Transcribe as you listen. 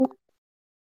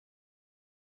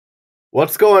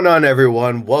What's going on,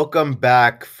 everyone? Welcome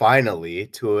back finally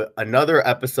to another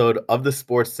episode of the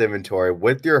Sports Inventory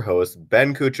with your host,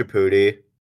 Ben Kuchaputi.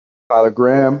 Tyler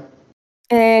Graham.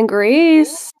 And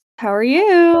Grace, how are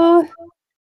you?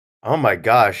 Oh my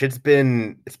gosh, it's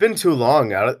been too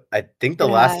long. I think the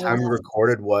last time we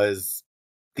recorded was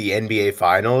the NBA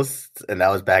Finals, and that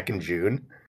was back in June.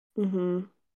 Mm-hmm.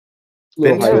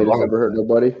 Been too long. Never hurt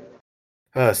nobody.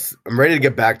 I'm ready to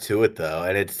get back to it though,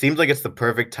 and it seems like it's the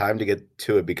perfect time to get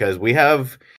to it because we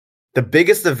have the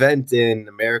biggest event in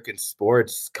American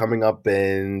sports coming up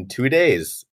in 2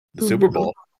 days, the Super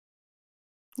Bowl.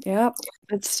 Yep,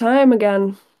 it's time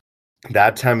again.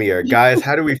 That time of year. Guys,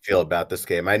 how do we feel about this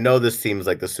game? I know this seems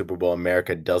like the Super Bowl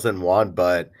America doesn't want,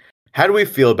 but how do we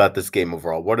feel about this game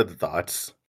overall? What are the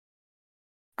thoughts?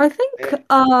 I think,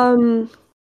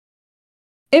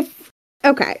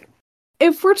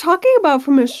 if we're talking about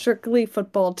from a strictly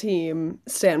football team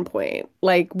standpoint,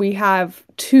 like we have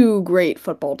two great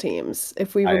football teams.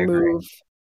 If we remove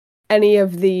any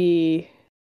of the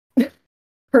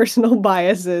personal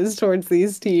biases towards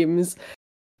these teams,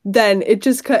 then it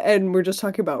just and we're just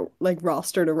talking about like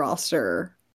roster to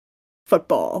roster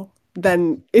football,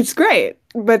 then it's great.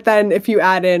 But then if you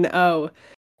add in,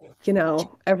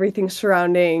 everything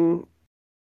surrounding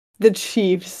the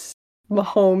Chiefs,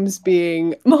 Mahomes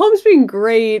being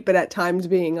great, but at times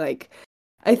being like,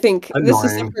 I think annoying. This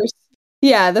is the first.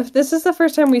 Yeah, this is the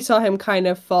first time we saw him kind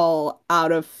of fall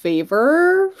out of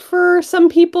favor for some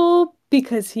people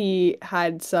because he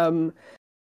had some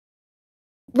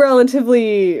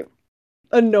relatively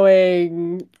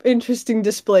annoying, interesting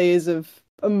displays of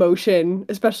emotion,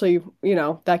 especially,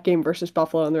 that game versus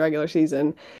Buffalo in the regular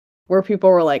season, where people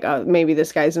were like, oh, maybe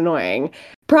this guy's annoying.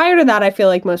 Prior to that, I feel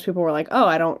like most people were like, oh,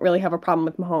 I don't really have a problem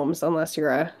with Mahomes unless you're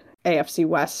a AFC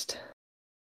West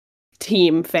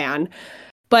team fan.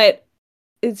 But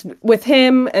it's with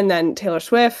him and then Taylor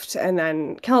Swift and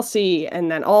then Kelsey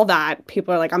and then all that,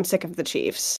 people are like, I'm sick of the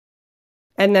Chiefs.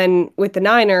 And then with the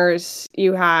Niners,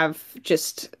 you have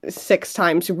just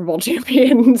 6-time Super Bowl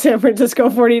champion San Francisco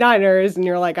 49ers, and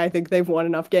you're like, I think they've won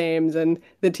enough games, and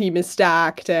the team is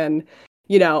stacked, and,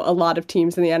 a lot of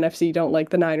teams in the NFC don't like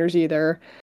the Niners either.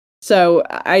 So,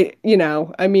 it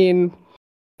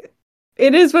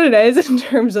is what it is in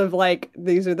terms of, like,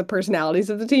 these are the personalities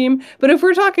of the team. But if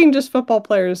we're talking just football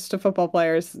players to football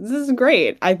players, this is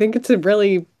great. I think it's a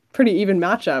really pretty even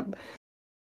matchup.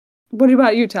 What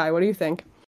about you, Ty? What do you think?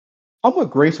 I'm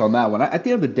with Grace on that one. At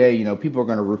the end of the day, people are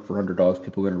going to root for underdogs.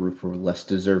 People are going to root for less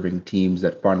deserving teams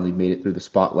that finally made it through the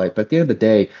spotlight. But at the end of the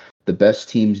day, the best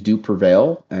teams do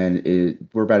prevail, and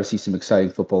we're about to see some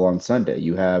exciting football on Sunday.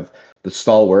 You have the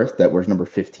stalwart that wears number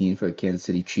 15 for the Kansas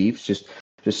City Chiefs, just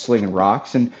slinging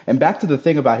rocks. And back to the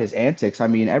thing about his antics, I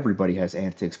mean, everybody has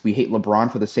antics. We hate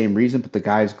LeBron for the same reason, but the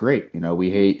guy's great.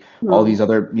 We hate all these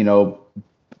other,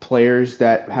 players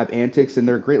that have antics, and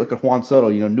they're great. Look at Juan Soto,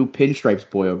 new pinstripes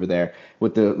boy over there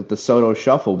with the Soto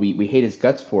shuffle. We hate his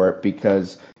guts for it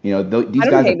because these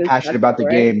guys are passionate about the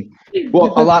game.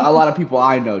 Well, a lot of people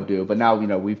I know do, but now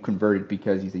we've converted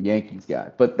because he's a Yankees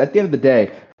guy. But at the end of the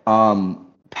day,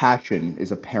 passion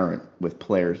is apparent with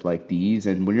players like these,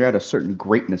 and when you're at a certain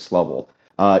greatness level,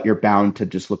 you're bound to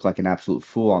just look like an absolute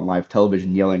fool on live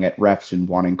television, yelling at refs and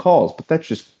wanting calls. But that's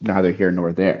just neither here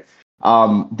nor there.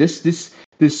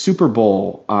 This Super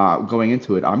Bowl, going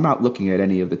into it, I'm not looking at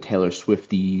any of the Taylor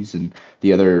Swifties and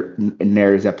the other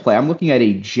narratives that play. I'm looking at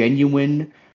a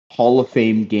genuine Hall of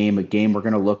Fame game, a game we're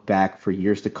going to look back for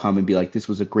years to come and be like, this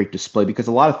was a great display, because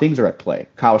a lot of things are at play.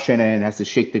 Kyle Shanahan has to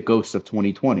shake the ghosts of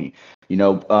 2020.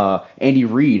 Andy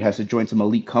Reid has to join some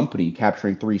elite company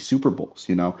capturing 3 Super Bowls.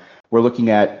 We're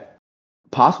looking at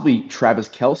possibly Travis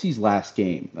Kelce's last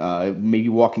game, maybe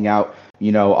walking out,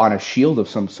 on a shield of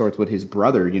some sort with his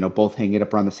brother, both hanging it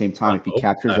up around the same time if he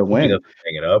captures a win.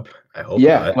 Hang it up. I hope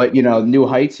not. But new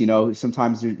heights,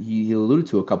 sometimes he alluded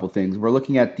to a couple things. We're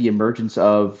looking at the emergence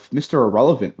of Mr.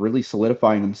 Irrelevant really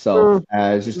solidifying himself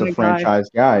as just a franchise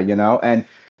guy, and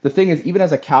the thing is, even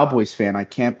as a Cowboys fan, I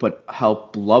can't but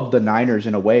help love the Niners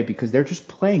in a way because they're just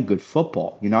playing good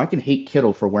football. I can hate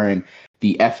Kittle for wearing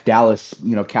the F Dallas,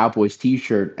 Cowboys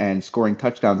t-shirt and scoring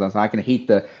touchdowns on. So I can hate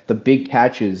the big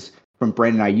catches from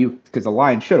Brandon Ayuk because the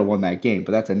Lions should have won that game,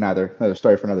 but that's another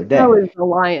story for another day. That was the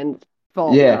Lions'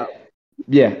 fault. Yeah.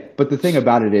 Yeah. But the thing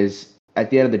about it is, at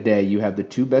the end of the day, you have the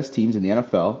 2 best teams in the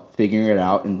NFL figuring it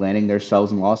out and landing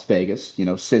themselves in Las Vegas,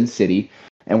 Sin City.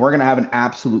 And we're going to have an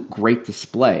absolute great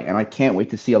display. And I can't wait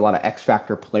to see a lot of X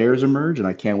Factor players emerge. And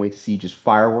I can't wait to see just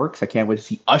fireworks. I can't wait to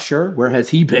see Usher. Where has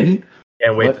he been?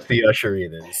 Can't wait to see Usher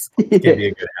either. It's going to be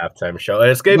a good halftime show.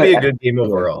 And it's going to be a good game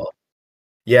overall.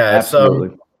 Yeah,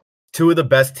 absolutely. two of the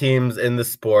best teams in the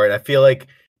sport. I feel like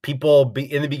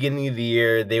in the beginning of the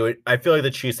year, I feel like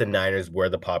the Chiefs and Niners were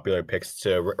the popular picks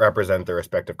to represent their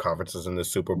respective conferences in the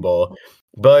Super Bowl.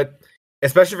 But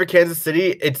especially for Kansas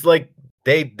City, it's like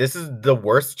this is the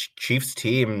worst Chiefs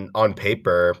team on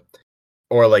paper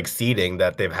or like seeding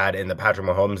that they've had in the Patrick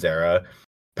Mahomes era.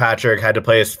 Patrick had to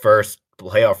play his first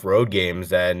playoff road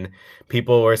games, and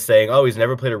people were saying, "Oh, he's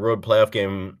never played a road playoff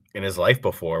game in his life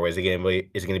before. Is he going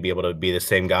to be able to be the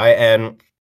same guy?" And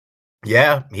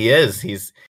yeah, he is.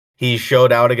 He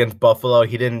showed out against Buffalo.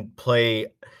 He didn't play.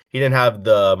 He didn't have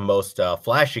the most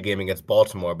flashy game against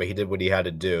Baltimore, but he did what he had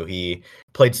to do. He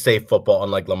played safe football,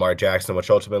 unlike Lamar Jackson, which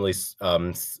ultimately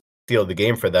sealed the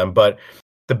game for them. But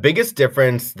the biggest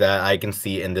difference that I can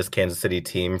see in this Kansas City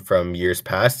team from years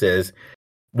past is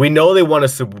we know they won a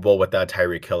Super Bowl without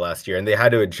Tyreek Hill last year, and they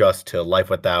had to adjust to life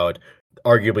without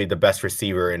arguably the best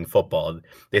receiver in football.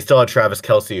 They still have Travis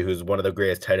Kelce, who's one of the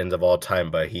greatest tight ends of all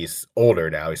time, but he's older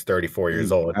now. He's 34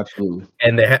 years old. Absolutely.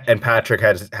 And Patrick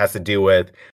has to deal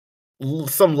with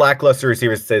some lackluster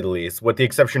receivers, to say the least, with the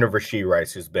exception of Rashee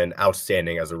Rice, who's been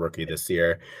outstanding as a rookie this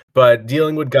year. But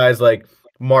dealing with guys like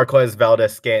Marquez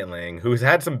Valdez-Scantling, who's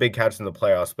had some big catches in the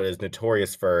playoffs, but is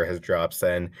notorious for his drops.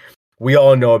 And we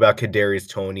all know about Kadarius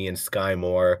Toney and Sky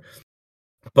Moore.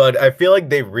 But I feel like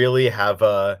they really have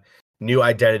a new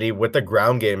identity with the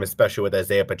ground game, especially with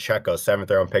Isaiah Pacheco,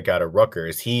 7th-round pick out of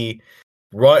Rutgers. He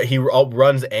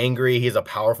runs angry. He's a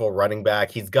powerful running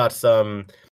back. He's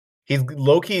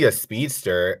low-key a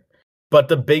speedster. But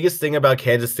the biggest thing about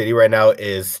Kansas City right now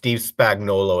is Steve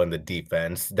Spagnuolo and the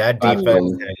defense. That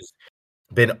defense has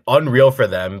been unreal for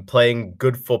them, playing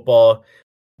good football,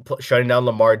 shutting down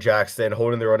Lamar Jackson,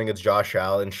 holding the run against Josh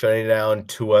Allen, shutting down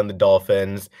Tua and the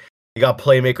Dolphins. You got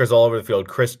playmakers all over the field.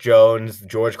 Chris Jones,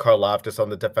 George Karlaftis on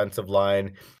the defensive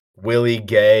line, Willie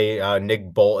Gay,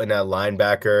 Nick Bolton at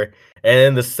linebacker. And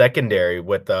in the secondary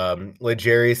with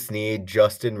L'Jarius Sneed,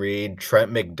 Justin Reed,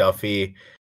 Trent McDuffie.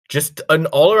 Just an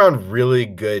all-around really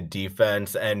good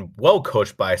defense and well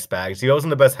coached by Spags. He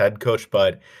wasn't the best head coach,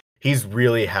 but he's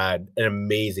really had an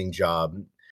amazing job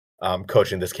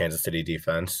coaching this Kansas City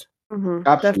defense. Mm-hmm.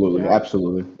 Absolutely,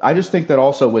 absolutely. I just think that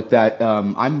also with that,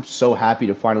 I'm so happy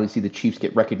to finally see the Chiefs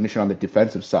get recognition on the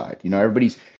defensive side. You know,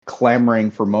 everybody's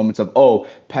clamoring for moments of, oh,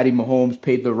 Patty Mahomes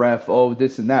paid the ref, oh,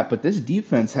 this and that. But this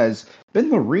defense has been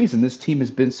the reason this team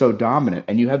has been so dominant.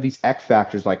 And you have these X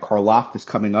factors like Karlaftis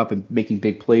coming up and making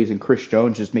big plays, and Chris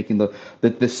Jones just making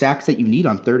the sacks that you need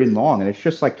on 3rd and long. And it's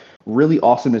just like really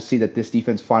awesome to see that this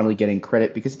defense finally getting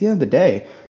credit, because at the end of the day,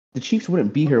 the Chiefs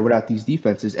wouldn't be here without these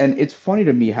defenses. And it's funny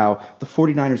to me how the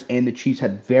 49ers and the Chiefs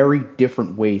had very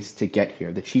different ways to get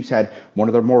here. The Chiefs had one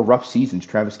of their more rough seasons,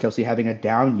 Travis Kelce having a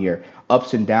down year,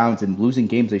 ups and downs, and losing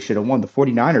games they should have won. The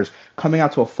 49ers coming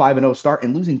out to a 5-0 start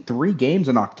and losing 3 games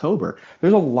in October.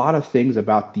 There's a lot of things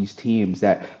about these teams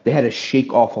that they had to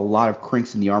shake off a lot of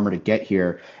crinks in the armor to get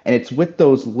here. And it's with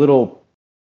those little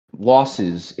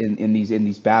losses in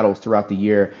these battles throughout the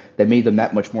year that made them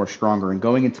that much more stronger. And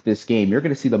going into this game, you're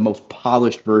going to see the most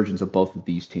polished versions of both of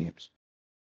these teams.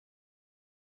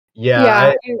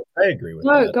 Yeah, I agree with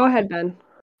that. Go ahead, Ben.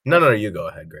 No, you go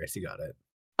ahead, Grace. You got it.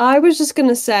 I was just going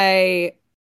to say,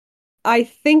 I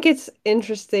think it's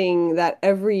interesting that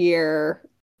every year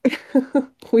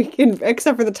we can,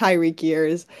 except for the Tyreek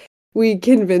years, we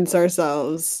convince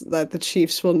ourselves that the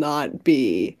Chiefs will not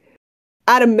be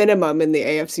at a minimum in the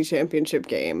AFC Championship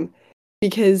game,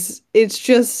 because it's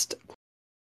just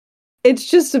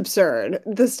absurd,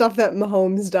 the stuff that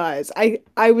Mahomes does.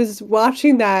 I was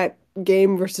watching that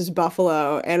game versus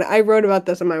Buffalo, and I wrote about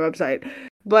this on my website,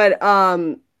 but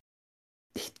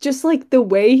just like the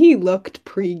way he looked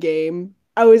pre-game,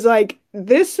 I was like,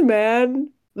 this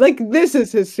man, like, this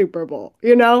is his Super Bowl,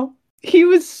 you know? He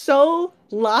was so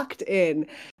locked in,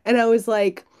 and I was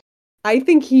like, I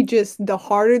think the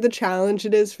harder the challenge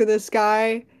it is for this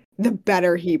guy, the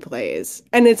better he plays.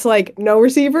 And it's like, no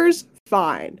receivers?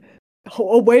 Fine.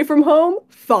 Away from home?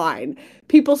 Fine.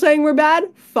 People saying we're bad?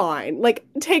 Fine. Like,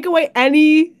 take away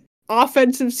any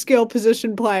offensive skill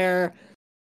position player?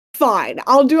 Fine.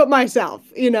 I'll do it myself,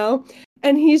 you know?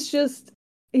 And he's just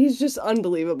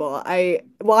unbelievable.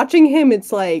 Watching him,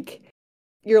 it's like,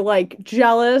 you're like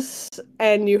jealous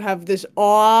and you have this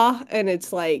awe, and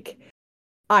it's like,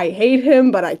 I hate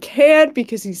him, but I can't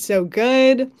because he's so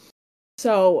good.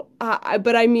 So,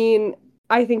 but I mean,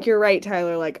 I think you're right,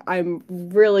 Tyler. Like, I'm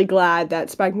really glad that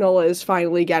Spagnuolo is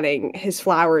finally getting his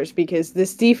flowers, because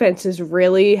this defense has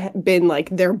really been like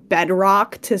their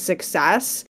bedrock to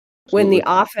success. When the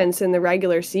offense in the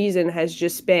regular season has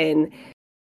just been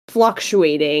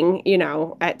fluctuating, you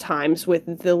know, at times with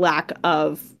the lack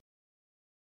of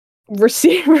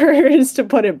receivers, to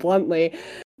put it bluntly.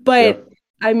 But Yep.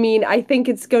 I mean, I think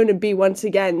it's going to be once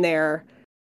again their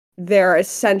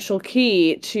essential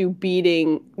key to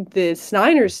beating the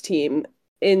Niners team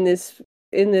in this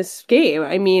game.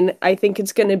 I mean, I think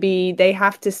it's going to be they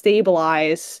have to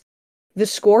stabilize the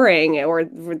scoring or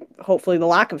hopefully the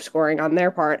lack of scoring on their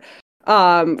part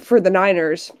for the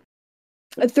Niners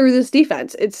through this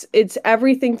defense. It's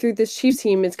everything through this Chiefs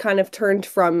team is kind of turned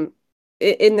from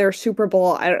in their Super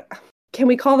Bowl. Can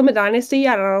we call them a dynasty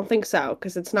yet? I don't think so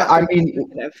because it's not. I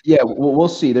mean, yeah, we'll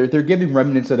see. They're giving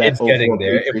remnants of that It's getting 04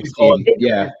 there. Patriots team.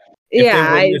 Yeah.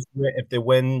 If they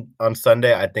win on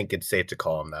Sunday, I think it's safe to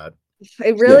call them that.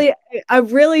 I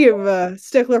really am a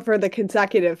stickler for the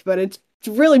consecutive, but it's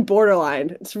really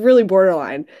borderline. It's really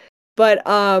borderline. But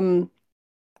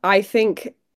I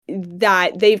think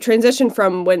that they've transitioned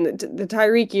from when the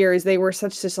Tyreek years, they were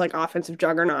such this like offensive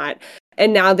juggernaut.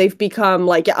 And now they've become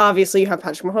like, obviously you have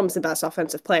Patrick Mahomes, the best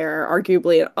offensive player,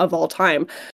 arguably of all time.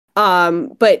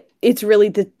 But it's really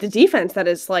the defense that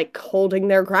is like holding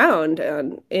their ground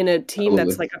in a team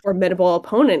that's like a formidable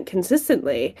opponent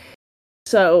consistently.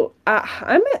 So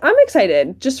I'm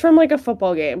excited just from like a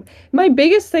football game. My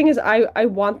biggest thing is I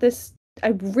want this. I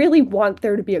really want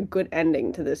there to be a good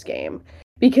ending to this game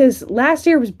because last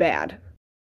year was bad.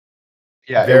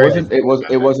 Yeah, it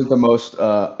wasn't the most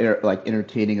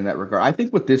entertaining in that regard. I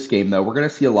think with this game though, we're going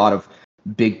to see a lot of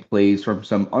big plays from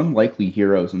some unlikely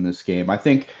heroes in this game. I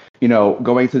think,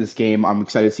 going to this game, I'm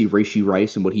excited to see Rashee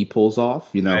Rice and what he pulls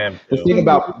off. The thing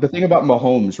about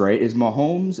Mahomes, right, is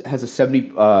Mahomes has a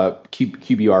 70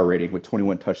 QBR rating with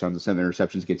 21 touchdowns and 7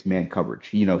 interceptions against man coverage.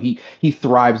 He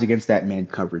thrives against that man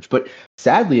coverage, but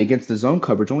sadly against the zone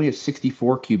coverage, only a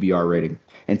 64 QBR rating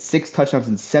and 6 touchdowns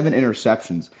and 7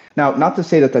 interceptions. Now, not to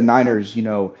say that the Niners,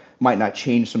 might not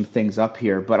change some things up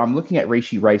here, but I'm looking at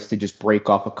Rashee Rice to just break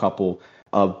off a couple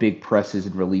of big presses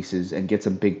and releases and get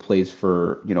some big plays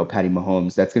for, Patty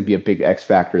Mahomes. That's going to be a big X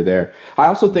factor there. I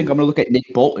also think I'm going to look at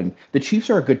Nick Bolton. The Chiefs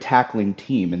are a good tackling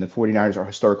team, and the 49ers are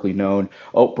historically known.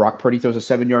 Oh, Brock Purdy throws a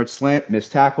 7-yard slant,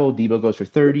 missed tackle, Debo goes for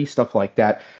 30, stuff like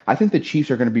that. I think the Chiefs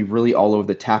are going to be really all over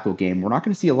the tackle game. We're not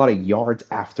going to see a lot of yards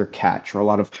after catch or a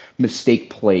lot of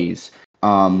mistake plays.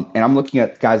 And I'm looking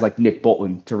at guys like Nick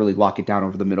Bolton to really lock it down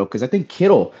over the middle because I think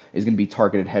Kittle is going to be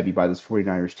targeted heavy by this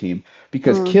 49ers team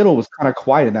because Kittle was kind of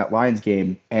quiet in that Lions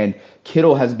game, and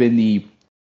Kittle has been the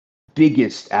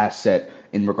biggest asset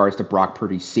in regards to Brock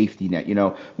Purdy's safety net.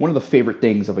 One of the favorite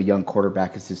things of a young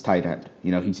quarterback is his tight end.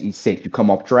 He's safe. You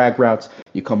come off drag routes,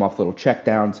 you come off little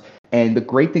checkdowns. And the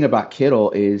great thing about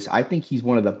Kittle is I think he's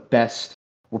one of the best.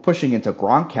 We're pushing into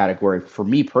Gronk category for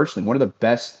me personally, one of the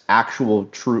best actual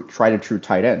true tried and true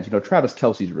tight ends. Travis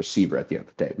Kelce's a receiver at the end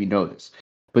of the day. We know this.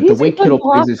 But the way Kittle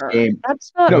plays this game,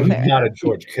 that's not he's not a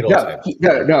George Kittle type.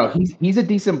 He's a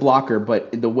decent blocker, but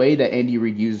the way that Andy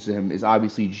Reid uses him is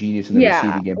obviously genius in the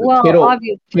receiving game. But well,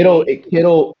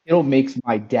 Kittle makes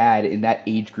my dad in that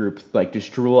age group like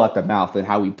just drool out the mouth at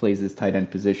how he plays this tight end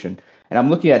position. And I'm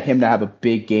looking at him to have a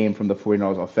big game from the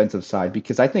 49ers offensive side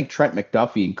because I think Trent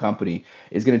McDuffie and company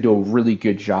is going to do a really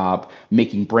good job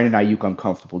making Brandon Ayuk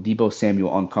uncomfortable, Debo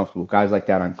Samuel uncomfortable, guys like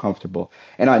that uncomfortable.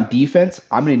 And on defense,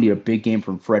 I'm going to need a big game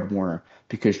from Fred Warner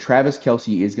because Travis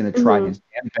Kelce is going to try his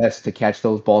damn best to catch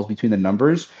those balls between the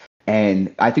numbers.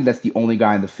 And I think that's the only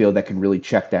guy in the field that can really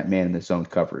check that man in the zone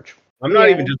coverage. I'm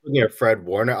not even just looking at Fred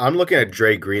Warner. I'm looking at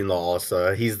Dre Greenlaw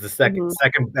also. He's the second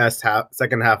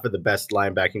half of the best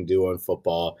linebacking duo in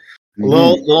football. A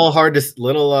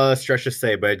little stretch to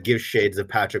say, but it gives shades of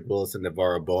Patrick Willis and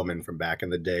Navarro Bowman from back in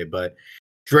the day. But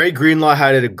Dre Greenlaw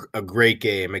had a great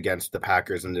game against the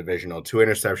Packers in the divisional. 2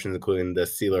 interceptions, including the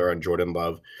sealer on Jordan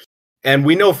Love. And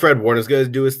we know Fred Warner's going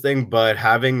to do his thing, but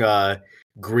having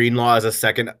Greenlaw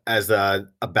as a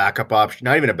backup option,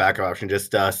 not even a backup option,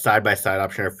 just a side-by-side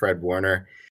option of Fred Warner.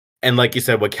 And like you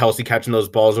said, with Kelce catching those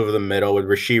balls over the middle, with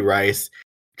Rashee Rice,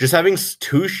 just having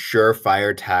 2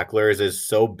 surefire tacklers is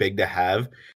so big to have.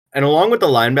 And along with the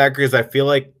linebackers, I feel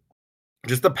like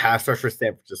just the pass rush for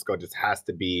San Francisco just has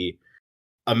to be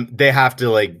they have to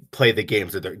like play the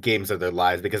games of their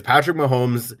lives because Patrick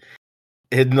Mahomes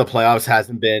in the playoffs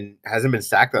hasn't been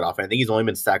sacked that often. I think he's only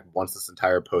been sacked once this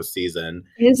entire postseason.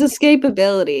 His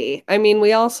escapability. I mean,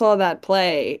 we all saw that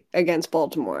play against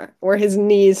Baltimore where his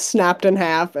knees snapped in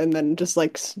half and then just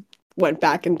like went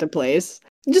back into place.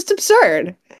 Just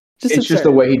absurd. Just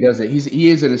the way he does it. He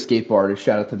is an escape artist.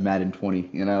 Shout out to Madden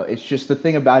 20. It's just the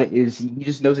thing about it is he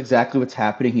just knows exactly what's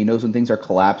happening. He knows when things are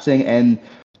collapsing. And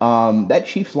That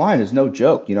Chiefs line is no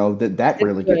joke. That It's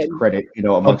really gets good. credit,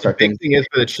 Well, amongst the our big things. thing is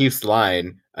for the Chiefs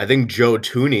line, I think Joe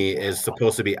Tooney is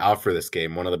supposed to be out for this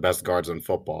game, one of the best guards in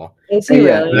football. Is he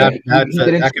really?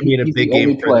 That could mean a He's the big game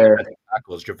only for the player. defensive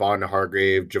tackles, Javon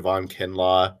Hargrave, Javon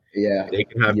Kinlaw. Yeah, They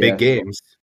can have yeah, big games.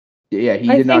 yeah. He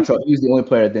I did not think show. He was the only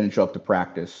player that didn't show up to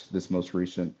practice this most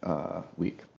recent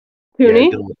week. Yeah, Cooney.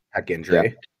 dealing with a neck Yeah,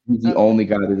 injury. he's the Okay. only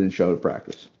guy that didn't show to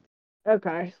practice.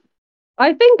 Okay.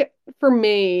 I think for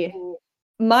me,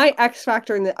 my X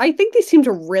factor I think these teams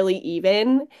are really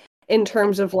even in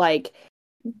terms of like,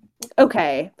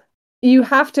 okay, you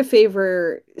have to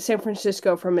favor San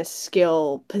Francisco from a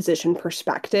skill position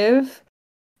perspective,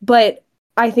 but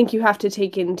I think you have to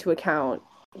take into account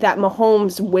that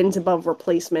Mahomes wins above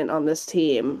replacement on this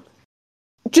team.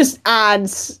 Just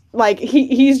adds like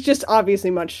he's just obviously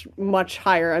much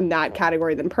higher in that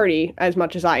category than Purdy, as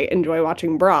much as I enjoy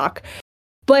watching Brock.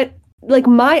 But like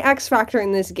my X factor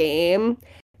in this game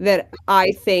that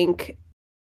I think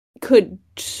could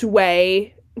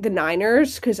sway the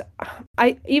Niners, because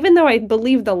even though I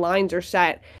believe the lines are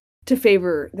set to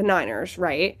favor the Niners,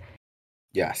 right?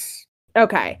 Yes.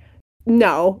 Okay.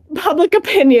 No, public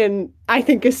opinion I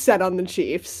think is set on the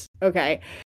Chiefs. Okay.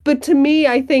 But to me,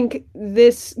 I think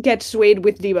this gets swayed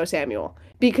with Deebo Samuel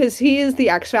because he is the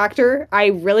X factor. I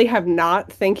really have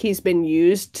not think he's been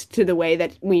used to the way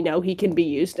that we know he can be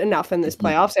used enough in this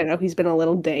playoffs. I know he's been a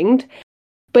little dinged.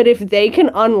 But if they can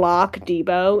unlock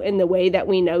Deebo in the way that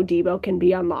we know Deebo can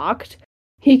be unlocked,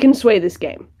 he can sway this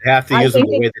game. They have to use him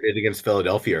the way they did against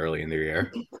Philadelphia early in the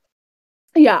year.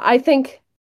 Yeah, I think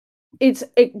it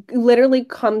literally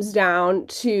comes down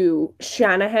to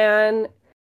Shanahan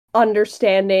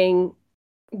understanding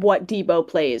what Deebo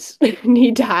plays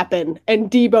need to happen and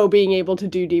Deebo being able to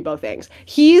do Deebo things.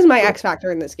 He's my X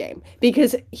factor in this game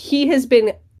because he has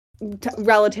been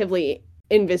relatively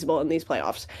invisible in these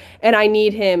playoffs, and I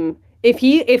need him. If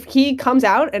he comes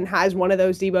out and has one of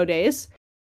those Deebo days,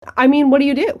 I mean, what do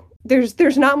you do?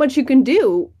 There's not much you can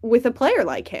do with a player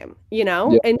like him,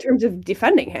 in terms of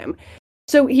defending him.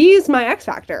 So he's my X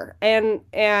factor, and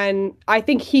I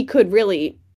think he could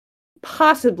really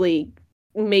possibly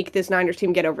make this Niners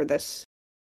team get over this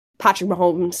Patrick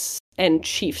Mahomes and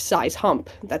Chiefs size hump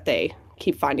that they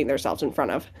keep finding themselves in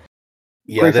front of.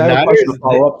 Yeah, Grace, the I have a Niners. question to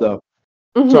follow up though.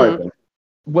 Mm-hmm. Sorry, Ben.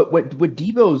 What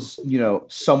Deebo's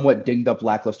somewhat dinged up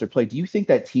lackluster play? Do you think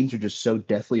that teams are just so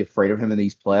deathly afraid of him in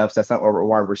these playoffs? That's not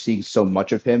why we're seeing so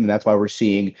much of him, and that's why we're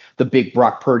seeing the big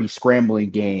Brock Purdy scrambling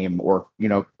game, or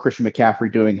Christian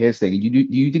McCaffrey doing his thing. Do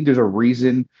you think there's a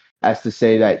reason as to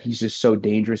say that he's just so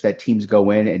dangerous that teams go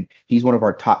in and he's one of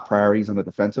our top priorities on the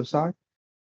defensive side?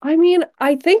 I mean,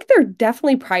 I think they're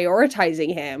definitely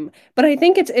prioritizing him, but I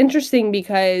think it's interesting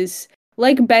because,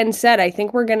 like Ben said, I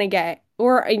think we're going to get,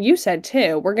 or you said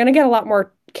too, we're going to get a lot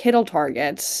more Kittle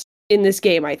targets in this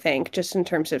game, I think, just in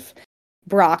terms of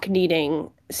Brock needing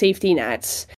safety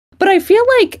nets. But I feel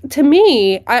like, to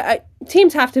me,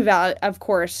 teams have to, of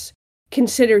course,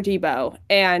 consider Deebo,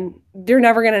 and they're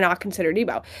never going to not consider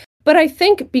Deebo. But I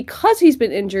think because he's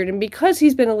been injured and because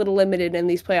he's been a little limited in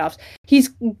these playoffs, he's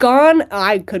gone.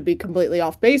 I could be completely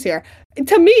off base here.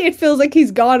 To me, it feels like he's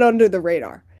gone under the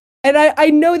radar. And I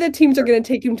know that teams are going to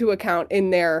take him into account in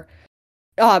their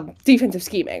defensive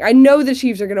scheming. I know the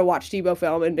Chiefs are going to watch Deebo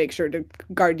film and make sure to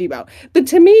guard Deebo. But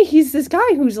to me, he's this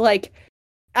guy who's like,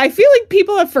 I feel like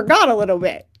people have forgot a little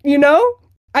bit,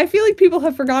 I feel like people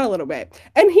have forgot a little bit.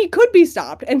 And he could be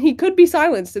stopped and he could be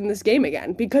silenced in this game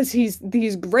again because he's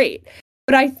great.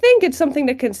 But I think it's something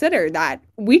to consider that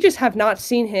we just have not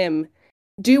seen him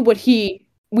do what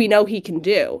we know he can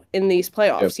do in these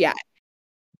playoffs yet.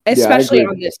 Especially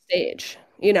on this stage,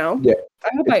 Yeah.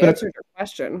 I hope I answered your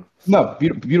question. No,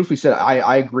 beautifully said.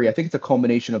 I agree. I think it's a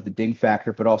culmination of the ding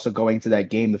factor, but also going to that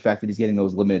game, the fact that he's getting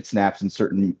those limited snaps in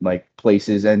certain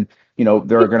places, and they're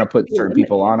going to put certain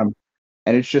people on him.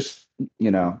 And it's just,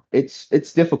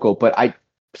 it's difficult. But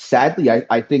sadly,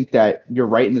 I think that you're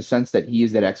right in the sense that he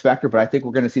is that X factor. But I think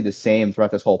we're going to see the same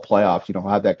throughout this whole playoffs. He'll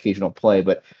have that occasional play,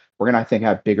 but we're going to, I think,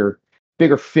 have bigger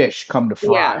fish come to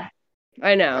fry. Yeah,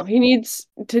 I know. He needs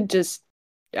to just,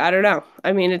 I don't know.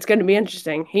 I mean, it's going to be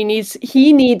interesting. He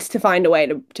needs to find a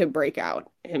way to break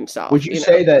out himself. Would you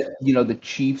say that, the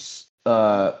Chiefs,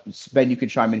 Ben, you can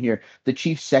chime in here, the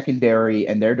Chiefs secondary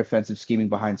and their defensive scheming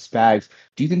behind Spags,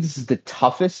 do you think this is the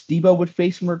toughest Deebo would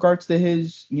face in regards to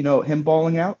his, him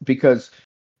balling out? Because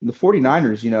the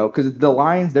 49ers, because the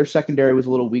Lions, their secondary was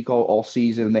a little weak all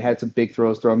season, and they had some big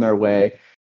throws thrown their way.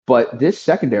 But this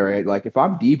secondary, like if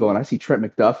I'm Deebo and I see Trent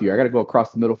McDuffie, I got to go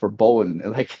across the middle for Bowen.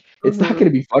 It's not going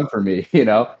to be fun for me.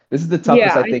 This is the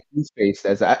toughest I think he's faced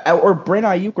or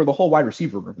Brandon Ayuk or the whole wide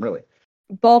receiver room, really.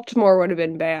 Baltimore would have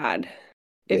been bad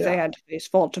if they Yeah. had to face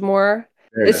Baltimore,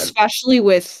 Very bad. especially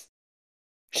with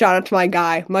shout out to my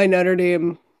guy, my Notre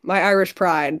Dame, my Irish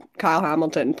pride, Kyle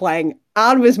Hamilton playing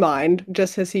out of his mind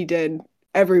just as he did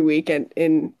every week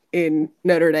in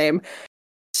Notre Dame.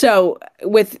 So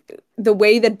with the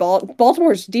way that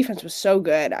Baltimore's defense was so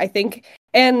good, I think,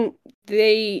 and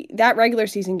that regular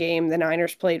season game the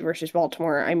Niners played versus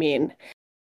Baltimore, I mean,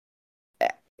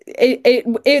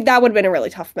 that would have been a really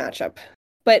tough matchup.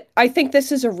 But I think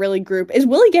this is a really group. Is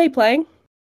Willie Gay playing?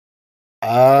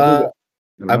 I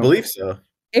know. believe so.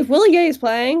 If Willie Gay is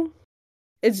playing,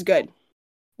 it's good.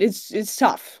 It's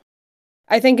tough.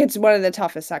 I think it's one of the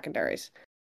toughest secondaries.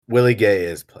 Willie Gay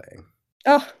is playing.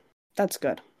 Oh, that's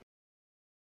good.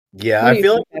 Yeah, What do I you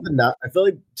feel think, like I feel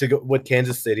like to go with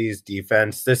Kansas City's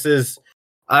defense, this is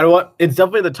it's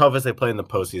definitely the toughest they play in the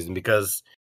postseason because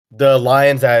the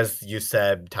Lions, as you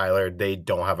said, Tyler, they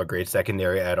don't have a great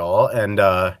secondary at all. And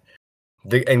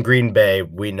in Green Bay,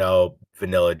 we know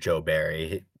Vanilla Joe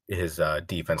Barry. His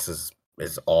defense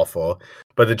is awful.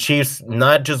 But the Chiefs,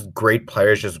 not just great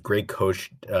players, just great coach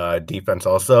defense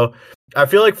also. I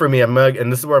feel like for me,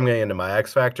 and this is where I'm getting into my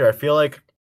X factor. I feel like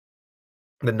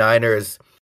the Niners,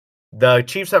 the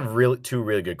Chiefs have two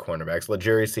really good cornerbacks.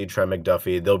 L'Jarius Trent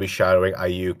McDuffie. They'll be shadowing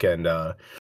Ayuk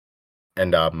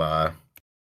and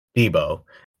Debo.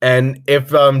 And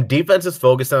if defense is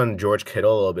focused on George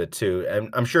Kittle a little bit too, and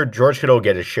I'm sure George Kittle will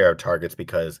get his share of targets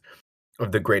because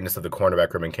of the greatness of the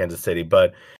cornerback room in Kansas City.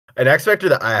 But an X factor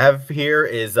that I have here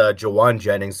is Jawan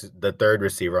Jennings, the third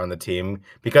receiver on the team,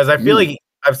 because I feel like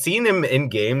I've seen him in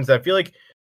games. I feel like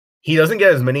he doesn't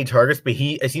get as many targets, but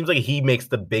it seems like he makes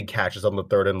the big catches on the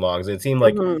third and longs. And it seemed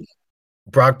like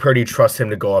Brock Purdy trusts him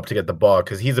to go up to get the ball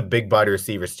because he's a big body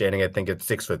receiver standing, I think, at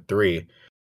 6'3".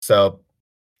 So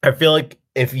I feel like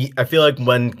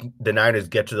when the Niners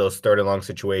get to those third and long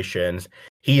situations,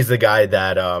 he's the guy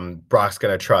that Brock's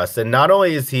gonna trust. And not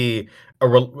only is he a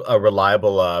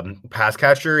reliable pass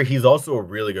catcher, he's also a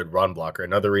really good run blocker.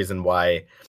 Another reason why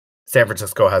San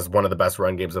Francisco has one of the best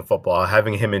run games in football.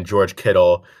 Having him and George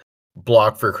Kittle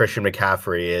block for Christian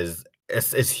McCaffrey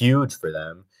is huge for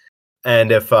them.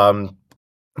 And if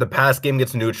the pass game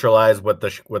gets neutralized with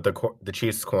the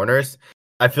Chiefs corners,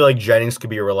 I feel like Jennings could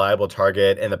be a reliable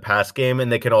target in the pass game,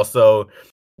 and they can also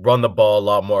run the ball a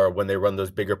lot more when they run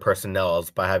those bigger personnels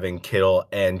by having Kittle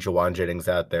and Jawan Jennings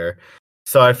out there.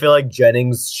 So I feel like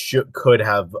Jennings could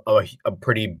have a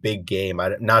pretty big game.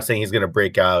 I'm not saying he's going to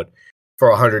break out for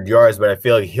 100 yards, but I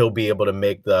feel like he'll be able to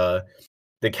make the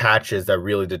catches that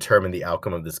really determine the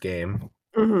outcome of this game.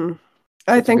 Mm-hmm.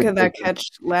 I think of that catch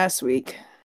last week.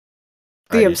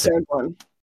 The absurd one.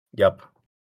 Yep.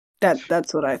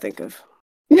 That's what I think of.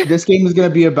 This game is going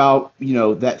to be about,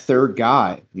 that third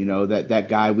guy, that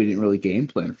guy we didn't really game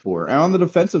plan for. And on the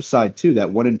defensive side, too,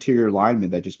 that one interior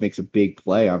lineman that just makes a big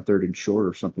play on third and short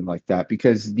or something like that.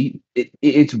 Because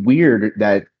it's weird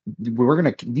that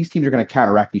these teams are going to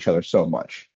counteract each other so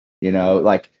much.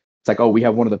 It's like, oh, we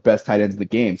have one of the best tight ends in the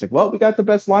game. It's like, well, we got the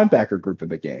best linebacker group in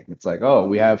the game. It's like, oh,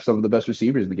 we have some of the best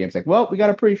receivers in the game. It's like, well, we got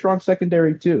a pretty strong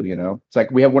secondary too, It's like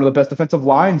we have one of the best defensive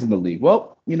lines in the league.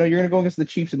 Well, you're going to go against the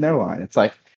Chiefs in their line. It's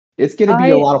like, it's going to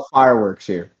be a lot of fireworks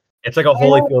here. It's like a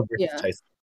Holyfield versus Tyson.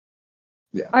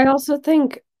 Yeah. I also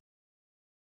think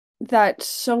that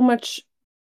so much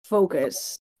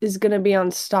focus is going to be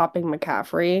on stopping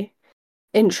McCaffrey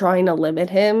and trying to limit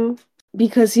him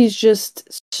because he's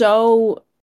just so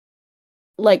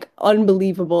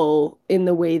unbelievable in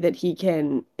the way that he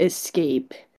can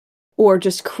escape or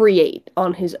just create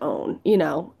on his own.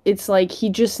 It's like he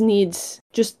just needs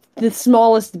just the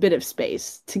smallest bit of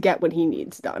space to get what he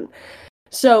needs done.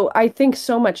 So I think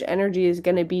so much energy is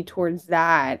going to be towards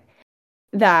that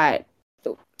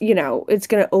it's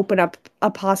going to open up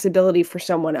a possibility for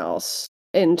someone else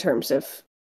in terms of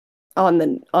on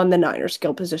the Niners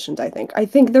skill positions. I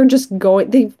think they're just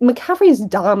McCaffrey is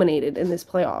dominated in this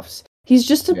playoffs. He's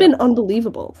just been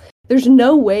unbelievable. There's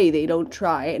no way they don't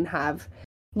try and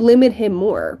limit him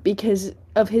more because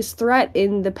of his threat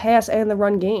in the pass and the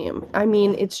run game. I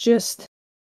mean, he's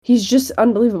just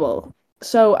unbelievable.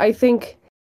 So I think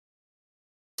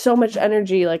so much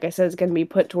energy, like I said, is going to be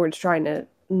put towards trying to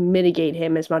mitigate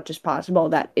him as much as possible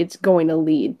that it's going to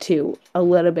lead to a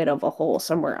little bit of a hole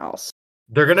somewhere else.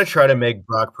 They're going to try to make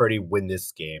Brock Purdy win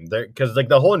this game. Because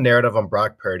the whole narrative on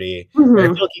Brock Purdy, I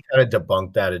feel like he kind of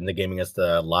debunked that in the game against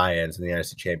the Lions in the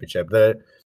NFC Championship. The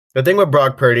thing with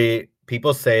Brock Purdy,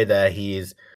 people say that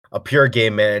he's a pure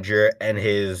game manager and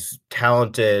his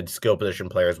talented skill position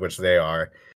players, which they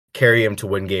are, carry him to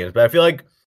win games. But I feel like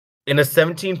in a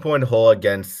 17-point hole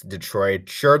against Detroit,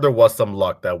 sure there was some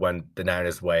luck that went the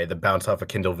Niners' way. The bounce off of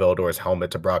Kindle Vildor's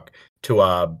helmet to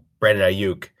Brandon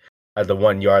Ayuk at the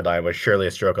 1 yard line was surely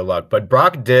a stroke of luck. But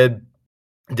Brock did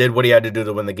what he had to do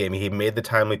to win the game. He made the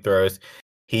timely throws.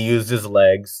 He used his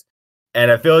legs.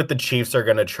 And I feel like the Chiefs are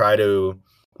gonna try to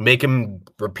make him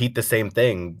repeat the same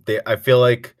thing. I feel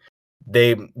like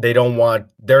they're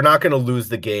not going to lose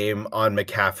the game on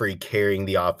McCaffrey carrying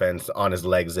the offense on his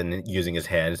legs and using his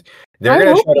hands.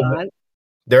 They're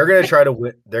going to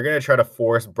try to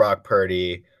force Brock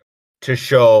Purdy to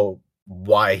show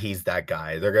why he's that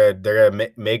guy. They're going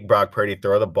to make Brock Purdy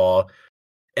throw the ball.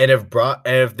 And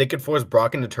if they could force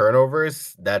Brock into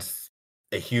turnovers, that's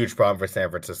a huge problem for San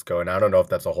Francisco. And I don't know if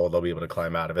that's a hole they'll be able to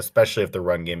climb out of, especially if the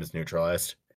run game is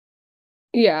neutralized.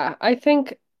 Yeah, I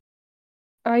think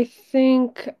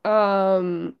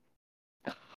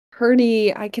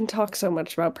Purdy, I can talk so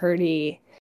much about Purdy.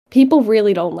 People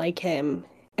really don't like him.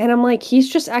 And I'm like, he's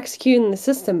just executing the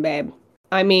system, babe.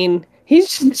 I mean,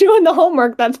 he's just doing the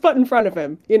homework that's put in front of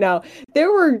him. You know,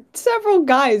 there were several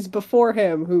guys before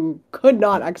him who could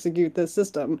not execute this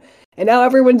system. And now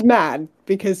everyone's mad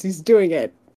because he's doing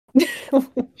it.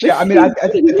 Yeah, I mean, I think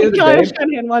at the end of the Kyle day,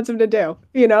 Shanahan wants him to do,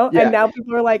 you know? Yeah. And now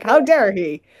people are like, how dare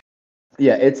he?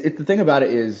 Yeah, it's the thing about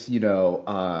it is,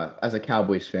 as a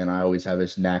Cowboys fan, I always have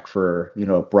this knack for,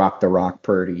 Brock the Rock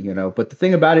Purdy, But the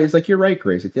thing about it is, like, you're right,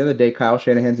 Grace. At the end of the day, Kyle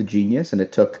Shanahan's a genius, and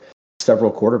it took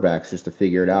several quarterbacks just to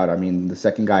figure it out. I mean, the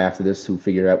second guy after this who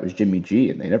figured it out was Jimmy G,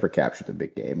 and they never captured the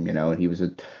big game, and he was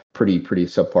a pretty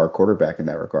subpar quarterback in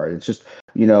that regard. It's just,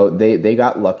 they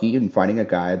got lucky in finding a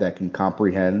guy that can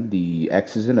comprehend the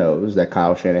X's and O's that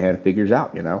Kyle Shanahan figures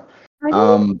out, I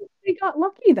don't think they got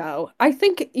lucky though. I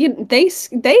think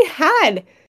they had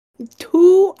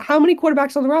how many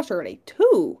quarterbacks on the roster already?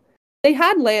 Two. They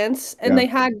had Lance and they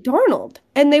had Darnold,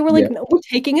 and they were like, no, we're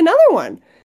taking another one.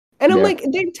 And I'm like,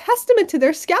 they're testament to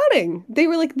their scouting. They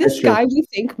were like, this guy we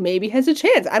think maybe has a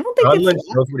chance. I don't think John Lynch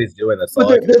knows what he's doing. That's all.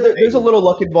 But there's a little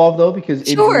luck involved though, because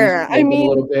sure, I mean, a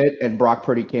little bit, and Brock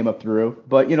Purdy came up through.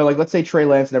 But like, let's say Trey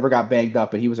Lance never got banged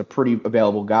up, and he was a pretty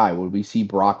available guy. Would we see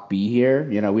Brock be here?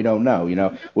 We don't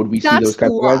know. Would we see those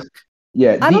kinds of guys?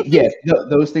 Yeah,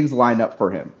 those things line up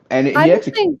for him, and I don't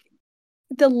think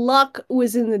the luck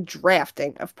was in the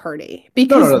drafting of Purdy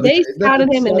because they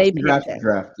scouted him and they picked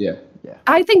him. Yeah.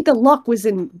 I think the luck was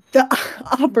in the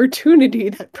opportunity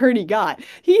that Purdy got.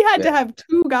 He had to have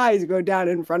two guys go down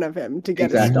in front of him to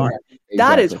get a start.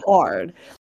 That is hard.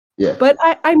 Yeah. But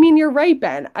I mean, you're right,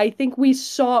 Ben. I think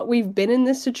we've been in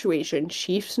this situation,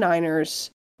 Chiefs Niners,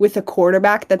 with a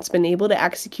quarterback that's been able to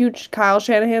execute Kyle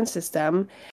Shanahan's system.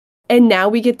 And now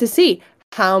we get to see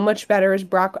how much better is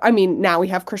Brock. I mean, now we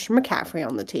have Christian McCaffrey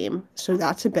on the team. So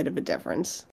that's a bit of a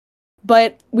difference.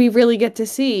 But we really get to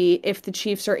see if the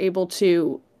Chiefs are able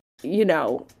to,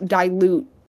 dilute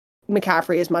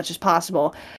McCaffrey as much as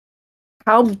possible.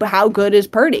 How good is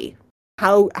Purdy?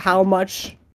 How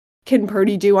much can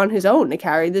Purdy do on his own to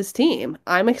carry this team?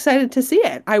 I'm excited to see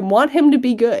it. I want him to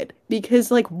be good because,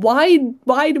 like, why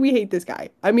do we hate this guy?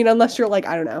 I mean, unless you're like,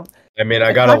 I don't know. I mean,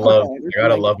 I gotta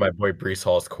love my boy Breece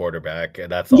Hall's quarterback,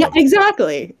 and that's all. Yeah,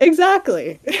 exactly.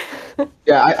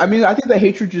 Yeah, I mean, I think the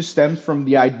hatred just stems from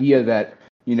the idea that,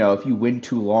 if you win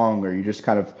too long or you just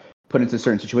kind of put into a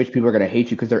certain situation, people are going to hate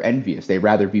you because they're envious. They'd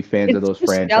rather be fans of those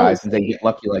franchises and they get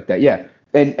lucky like that. Yeah.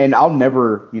 And I'll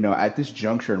never, at this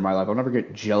juncture in my life, I'll never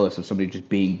get jealous of somebody just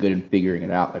being good and figuring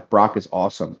it out. Like, Brock is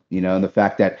awesome, and the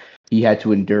fact that he had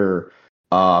to endure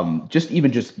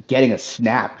just getting a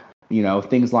snap,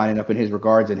 things lining up in his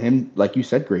regards, and him, like you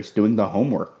said, Grace, doing the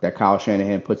homework that Kyle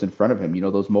Shanahan puts in front of him,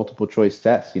 those multiple choice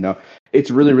tests,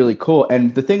 it's really, really cool.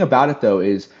 And the thing about it, though,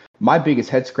 is my biggest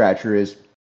head scratcher is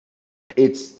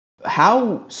it's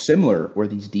how similar were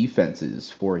these defenses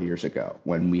 4 years ago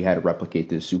when we had to replicate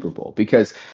this Super Bowl?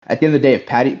 Because at the end of the day, if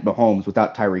Patty Mahomes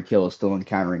without Tyreek Hill is still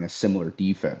encountering a similar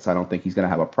defense, I don't think he's going to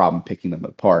have a problem picking them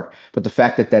apart. But the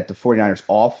fact that the 49ers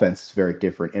offense is very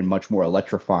different and much more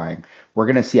electrifying, we're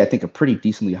going to see, I think, a pretty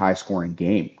decently high scoring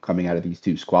game coming out of these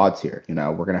two squads here.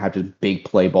 We're going to have just big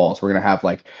play balls. We're going to have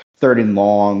like 3rd and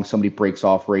long, somebody breaks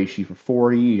off Reishi for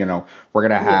 40. We're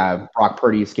going to have Brock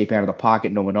Purdy escaping out of the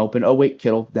pocket, no one open. Oh, wait,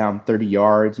 Kittle down 30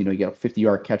 yards. You get a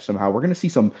 50-yard catch somehow. We're going to see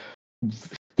some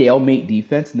stalemate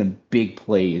defense and then big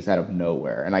plays out of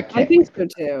nowhere. And I think so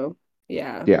too.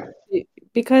 Yeah. Yeah.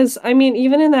 Because, I mean,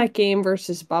 even in that game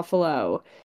versus Buffalo,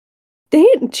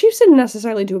 Chiefs didn't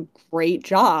necessarily do a great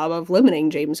job of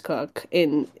limiting James Cook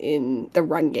in the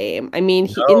run game. I mean,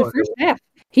 in the first half,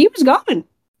 he was gone.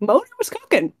 Motor was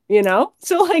cooking,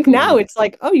 So, like, now it's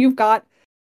like, oh, you've got,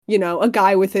 a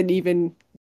guy with an even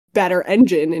better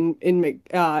engine in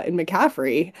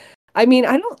McCaffrey. I mean,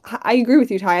 I agree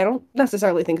with you, Ty. I don't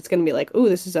necessarily think it's going to be like, oh,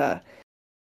 this is a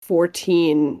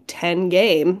 14-10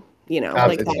 game,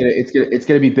 like It's that.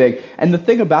 gonna be big. And the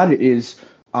thing about it is,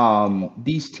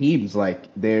 these teams like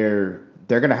they're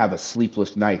gonna have a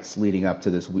sleepless nights leading up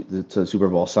to to Super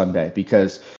Bowl Sunday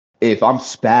because if I'm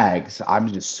Spags,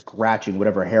 I'm just scratching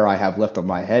whatever hair I have left on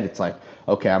my head. It's like,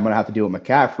 okay, I'm gonna have to deal with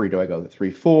McCaffrey. Do I go the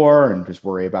 3-4 and just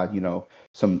worry about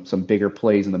some bigger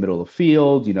plays in the middle of the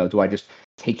field? Do I just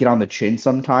take it on the chin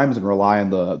sometimes and rely on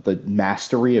the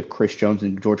mastery of Chris Jones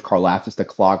and George Karlaftis to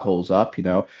clog holes up?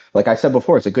 Like I said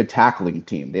before, it's a good tackling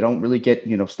team. They don't really get,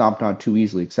 stomped on too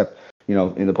easily, except,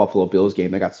 in the Buffalo Bills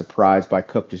game, they got surprised by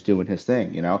Cook just doing his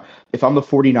thing. If I'm the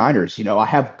 49ers, I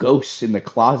have ghosts in the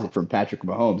closet from Patrick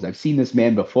Mahomes. I've seen this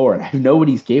man before and I know what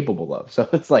he's capable of. So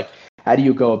it's like, how do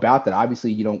you go about that?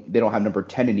 Obviously, they don't have number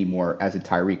 10 anymore as in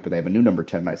Tyreek, but they have a new number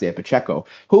 10, Isaiah Pacheco,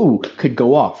 who could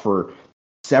go off for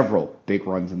several big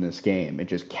runs in this game and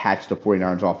just catch the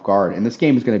 49ers off guard. And this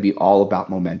game is going to be all about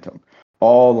momentum.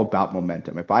 All about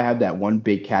momentum. If I have that one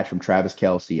big catch from Travis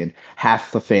Kelce and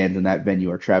half the fans in that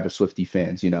venue are Travis Swiftie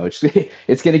fans,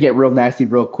 it's going to get real nasty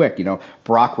real quick.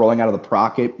 Brock rolling out of the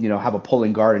pocket, have a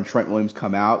pulling guard and Trent Williams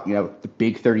come out, the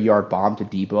big 30-yard bomb to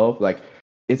Debo. Like,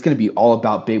 it's going to be all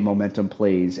about big momentum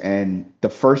plays. And the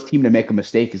first team to make a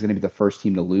mistake is going to be the first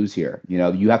team to lose here.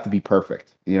 You have to be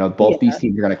perfect. Both these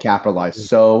teams are going to capitalize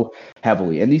so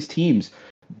heavily. And these teams,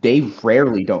 they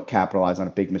rarely don't capitalize on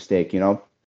a big mistake.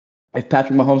 If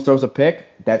Patrick Mahomes throws a pick,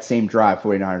 that same drive,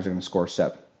 49ers are going to score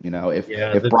 7.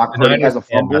 If Brock Purdy has a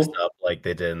fumble, messed up like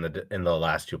they did in the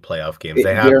last 2 playoff games.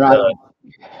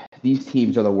 These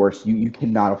teams are the worst. You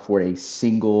cannot afford a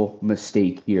single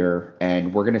mistake here,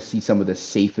 and we're going to see some of the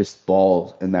safest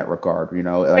balls in that regard.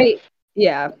 It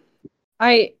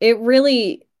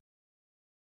really.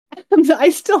 I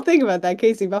still think about that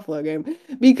KC Buffalo game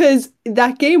because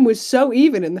that game was so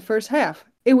even in the first half.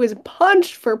 It was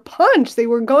punch for punch. They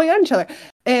were going at each other.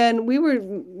 And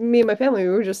me and my family, we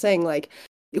were just saying, like,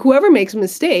 whoever makes a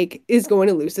mistake is going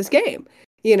to lose this game,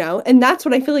 And that's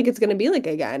what I feel like it's going to be like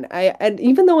again. And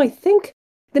even though I think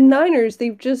the Niners,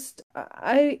 they've just,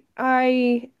 they're a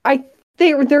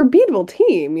beatable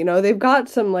team, They've got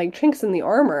some, like, chinks in the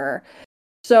armor.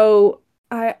 So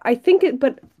I think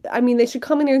but I mean, they should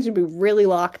come in here and should be really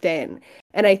locked in.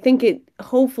 And I think it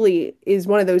hopefully is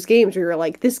one of those games where you're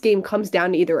like, this game comes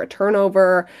down to either a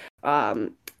turnover,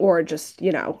 or just,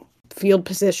 field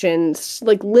positions,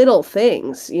 like little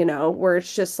things, where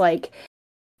it's just like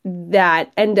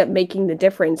that end up making the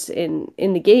difference in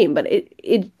the game. But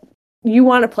you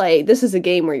want to play, this is a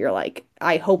game where you're like,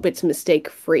 I hope it's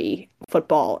mistake-free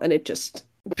football, and it just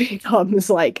becomes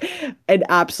like an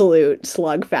absolute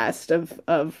slugfest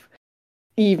of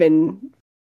even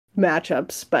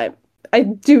matchups. But I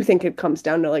do think it comes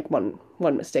down to like one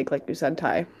mistake, like you said,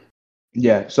 Ty.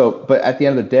 Yeah. So, but at the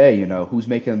end of the day, who's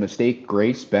making a mistake?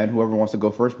 Grace, Ben, whoever wants to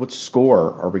go first. What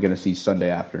score are we going to see Sunday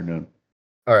afternoon?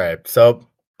 All right. So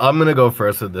I'm going to go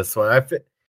first with this one.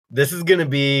 This is going to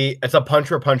be, it's a punch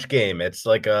for punch game. It's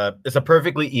like it's a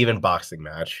perfectly even boxing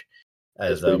match,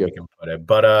 as we can put it.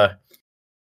 But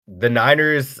the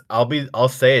Niners, I'll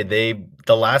say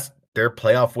their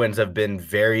playoff wins have been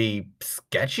very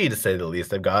sketchy, to say the least.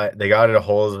 They got into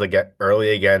holes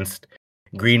early against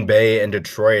Green Bay and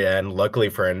Detroit, and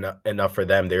luckily enough for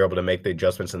them, they were able to make the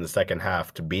adjustments in the second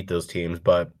half to beat those teams.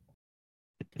 But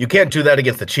you can't do that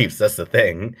against the Chiefs. That's the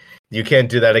thing. You can't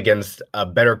do that against a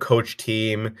better coach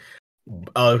team,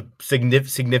 a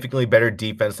significantly better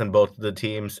defense than both of the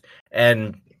teams,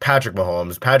 and Patrick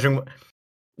Mahomes.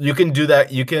 You can do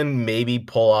that. You can maybe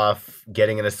pull off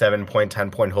getting in a 7-point,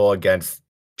 10-point hole against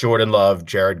Jordan Love,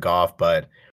 Jared Goff, but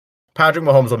Patrick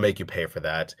Mahomes will make you pay for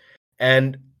that.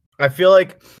 And I feel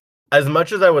like, as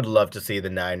much as I would love to see the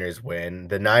Niners win,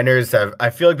 I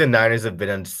feel like the Niners have been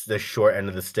on the short end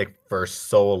of the stick for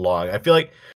so long. I feel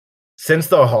like since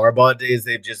the Harbaugh days,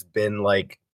 they've just been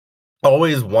like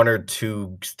always 1 or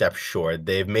 2 steps short.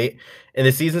 In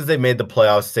the seasons they've made the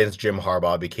playoffs since Jim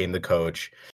Harbaugh became the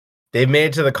coach, they've made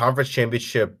it to the conference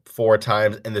championship 4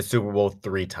 times and the Super Bowl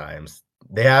 3 times.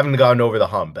 They haven't gotten over the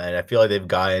hump, and I feel like they've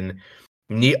gotten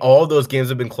all of those games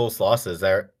have been close losses.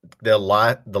 They're the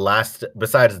last,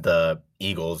 besides the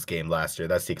Eagles game last year,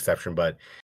 that's the exception. But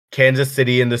Kansas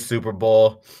City in the Super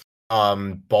Bowl,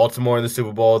 Baltimore in the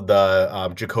Super Bowl,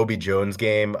 the Jacoby Jones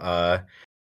game,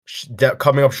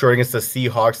 coming up short against the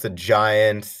Seahawks, the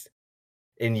Giants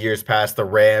in years past, the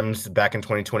Rams back in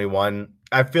 2021.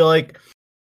 I feel like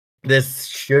this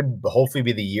should hopefully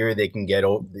be the year they can get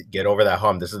over that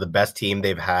hump. This is the best team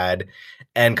they've had.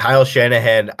 And Kyle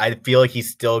Shanahan, I feel like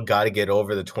he's still got to get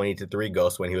over the 20-3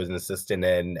 ghost when he was an assistant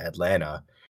in Atlanta.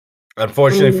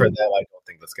 Unfortunately for them, I don't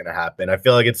think that's going to happen. I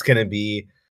feel like it's going to be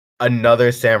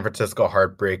another San Francisco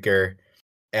heartbreaker.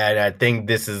 And I think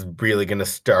this is really going to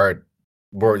start.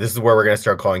 This is where we're going to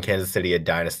start calling Kansas City a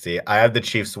dynasty. I have the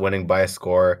Chiefs winning by a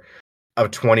score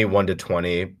of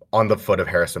 21-20 on the foot of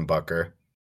Harrison Butker.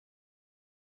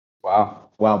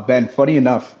 Wow, Ben, funny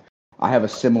enough, I have a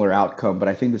similar outcome, but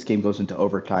I think this game goes into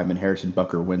overtime and Harrison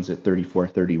Butker wins it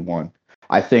 34-31.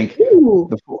 I think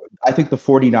the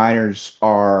 49ers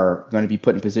are going to be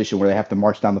put in a position where they have to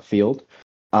march down the field.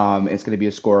 It's going to be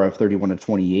a score of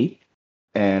 31-28.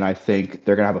 And I think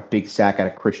they're going to have a big sack out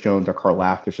of Chris Jones or Carl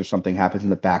Laftis or something happens in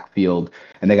the backfield,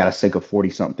 and they got to sink a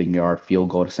 40-something yard field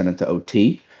goal to send it to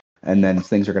OT. And then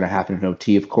things are going to happen in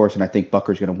OT, of course, and I think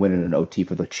Butker's going to win in an OT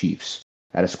for the Chiefs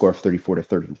at a score of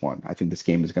 34-31. I think this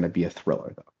game is going to be a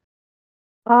thriller,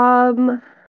 though.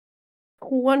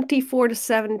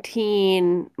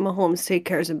 24-17, Mahomes takes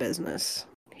care of business.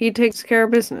 He takes care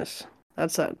of business.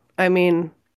 That's it. I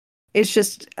mean, it's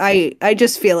just, I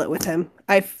just feel it with him.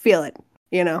 I feel it,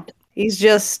 you know. He's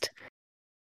just,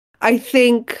 I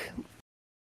think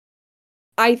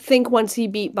once he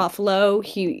beat Buffalo,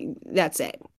 that's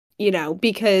it, you know,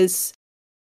 because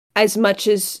as much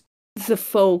as the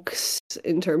folks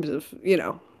in terms of, you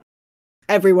know,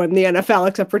 everyone in the NFL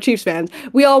except for Chiefs fans,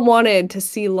 we all wanted to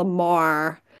see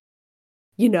Lamar,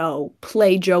 you know,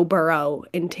 play Joe Burrow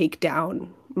and take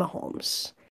down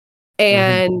Mahomes.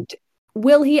 And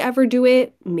will he ever do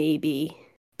it? Maybe.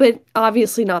 But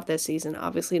obviously not this season,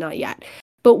 obviously not yet.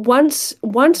 But once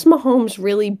Mahomes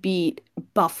really beat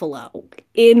Buffalo,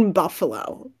 in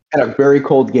Buffalo. At a very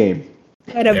cold game.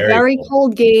 At a very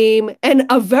cold game, and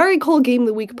a very cold game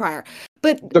the week prior.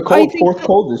 But the fourth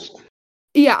coldest.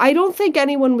 Yeah, I don't think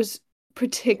anyone was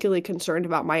particularly concerned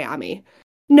about Miami.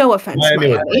 No offense,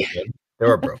 Miami. They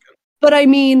were broken. But I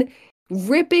mean,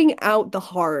 ripping out the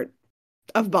heart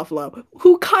of Buffalo,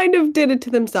 who kind of did it to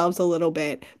themselves a little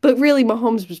bit. But really,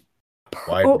 Mahomes was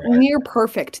near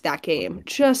perfect that game.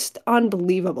 Just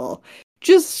unbelievable.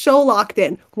 Just so locked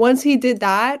in. Once he did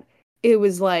that, it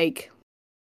was like...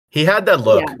 He had that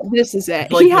look. Yeah, this is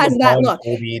it. He has that look.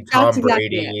 Tom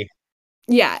Brady.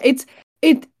 Yeah,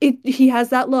 he has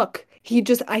that look. He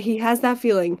has that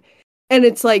feeling. And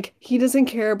it's like, he doesn't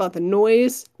care about the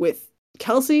noise with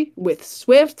Kelsey, with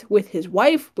Swift, with his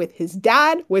wife, with his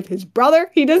dad, with his brother.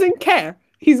 He doesn't care.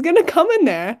 He's going to come in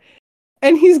there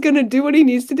and he's going to do what he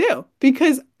needs to do.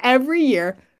 Because every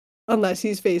year, unless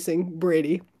he's facing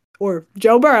Brady or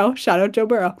Joe Burrow, shout out Joe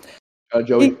Burrow,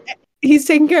 Joey. He's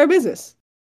taking care of business.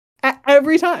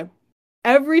 Every time.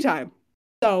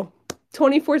 So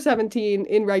 24-17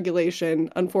 in regulation.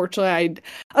 Unfortunately,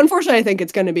 I think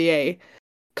it's going to be a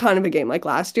kind of a game like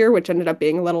last year, which ended up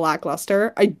being a little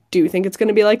lackluster. I do think it's going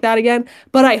to be like that again,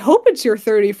 but I hope it's your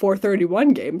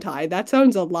 34-31 game, Ty. That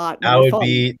sounds a lot more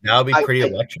fun. That would be pretty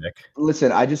electric.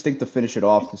 Listen, I just think to finish it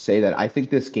off to say that I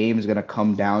think this game is going to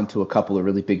come down to a couple of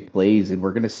really big plays, and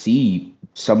we're going to see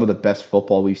some of the best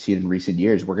football we've seen in recent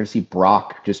years. We're going to see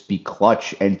Brock just be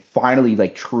clutch and finally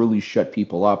like truly shut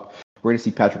people up. We're going to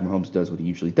see Patrick Mahomes does what he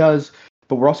usually does,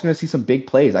 but we're also going to see some big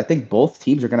plays. I think both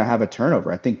teams are going to have a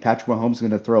turnover. I think Patrick Mahomes is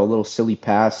going to throw a little silly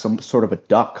pass, some sort of a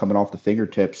duck coming off the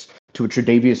fingertips to a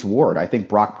Tre'Davious Ward. I think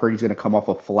Brock Purdy's going to come off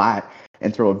a flat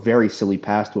and throw a very silly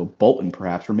pass to a Bolton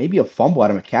perhaps, or maybe a fumble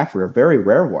out of McCaffrey, a very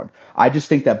rare one. I just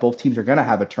think that both teams are going to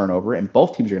have a turnover and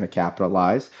both teams are going to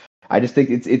capitalize. I just think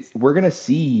we're going to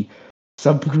see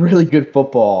some really good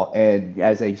football. And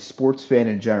as a sports fan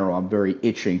in general, I'm very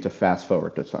itching to fast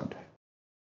forward to Sunday.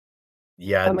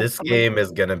 Yeah, this game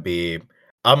is going to be,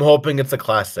 I'm hoping it's a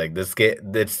classic. This game,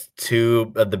 it's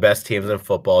two of the best teams in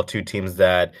football, two teams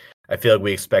that I feel like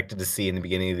we expected to see in the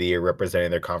beginning of the year representing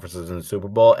their conferences in the Super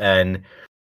Bowl. And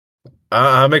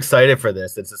I'm excited for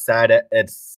this. It's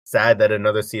sad that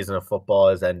another season of football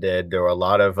has ended. There were a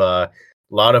lot of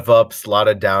ups, a lot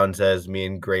of downs, as me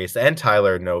and Grace and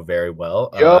Tyler know very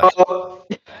well.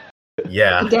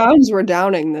 Yeah. The Downs were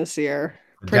downing this year.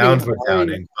 Downs were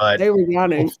downing, but they were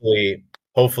downing.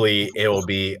 Hopefully it will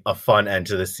be a fun end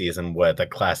to the season with a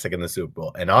classic in the Super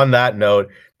Bowl. And on that note,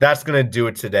 that's going to do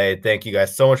it today. Thank you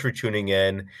guys so much for tuning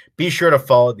in. Be sure to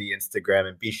follow the Instagram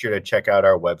and be sure to check out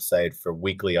our website for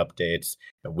weekly updates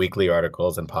and weekly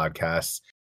articles and podcasts.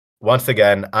 Once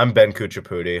again, I'm Ben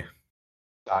Kuchaputi.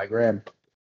 Ty Graham.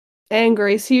 And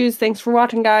Grace Hughes. Thanks for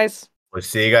watching, guys. We'll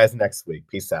see you guys next week.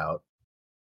 Peace out.